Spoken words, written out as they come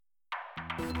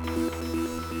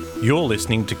You're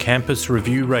listening to Campus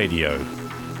Review Radio.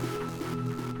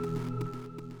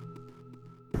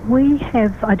 We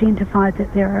have identified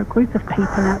that there are a group of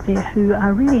people out there who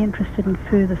are really interested in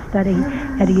further study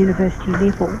at a university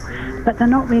level, but they're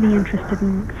not really interested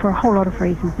in, for a whole lot of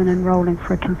reasons, in enrolling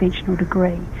for a conventional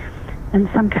degree. In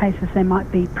some cases they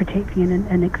might be protecting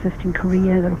an existing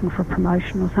career, they're looking for a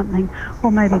promotion or something,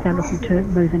 or maybe they're looking to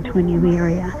move into a new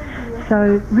area.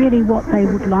 So really what they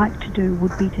would like to do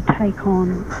would be to take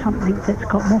on something that's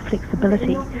got more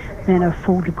flexibility than a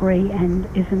full degree and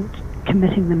isn't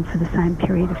committing them for the same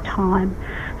period of time.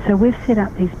 So we've set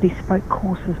up these bespoke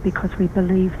courses because we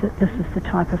believe that this is the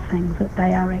type of thing that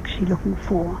they are actually looking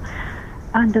for.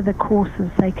 Under the courses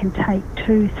they can take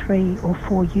 2, 3 or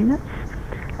 4 units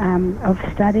of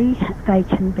study. They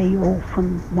can be all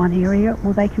from one area,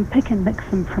 or they can pick and mix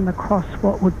them from across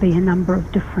what would be a number of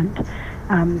different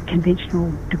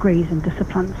conventional degrees and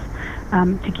disciplines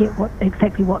to get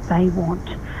exactly what they want.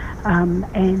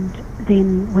 And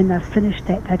then when they've finished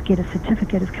that, they'd get a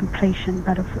certificate of completion,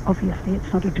 but obviously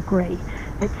it's not a degree.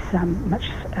 It's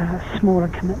much smaller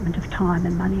commitment of time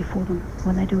and money for them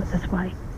when they do it this way.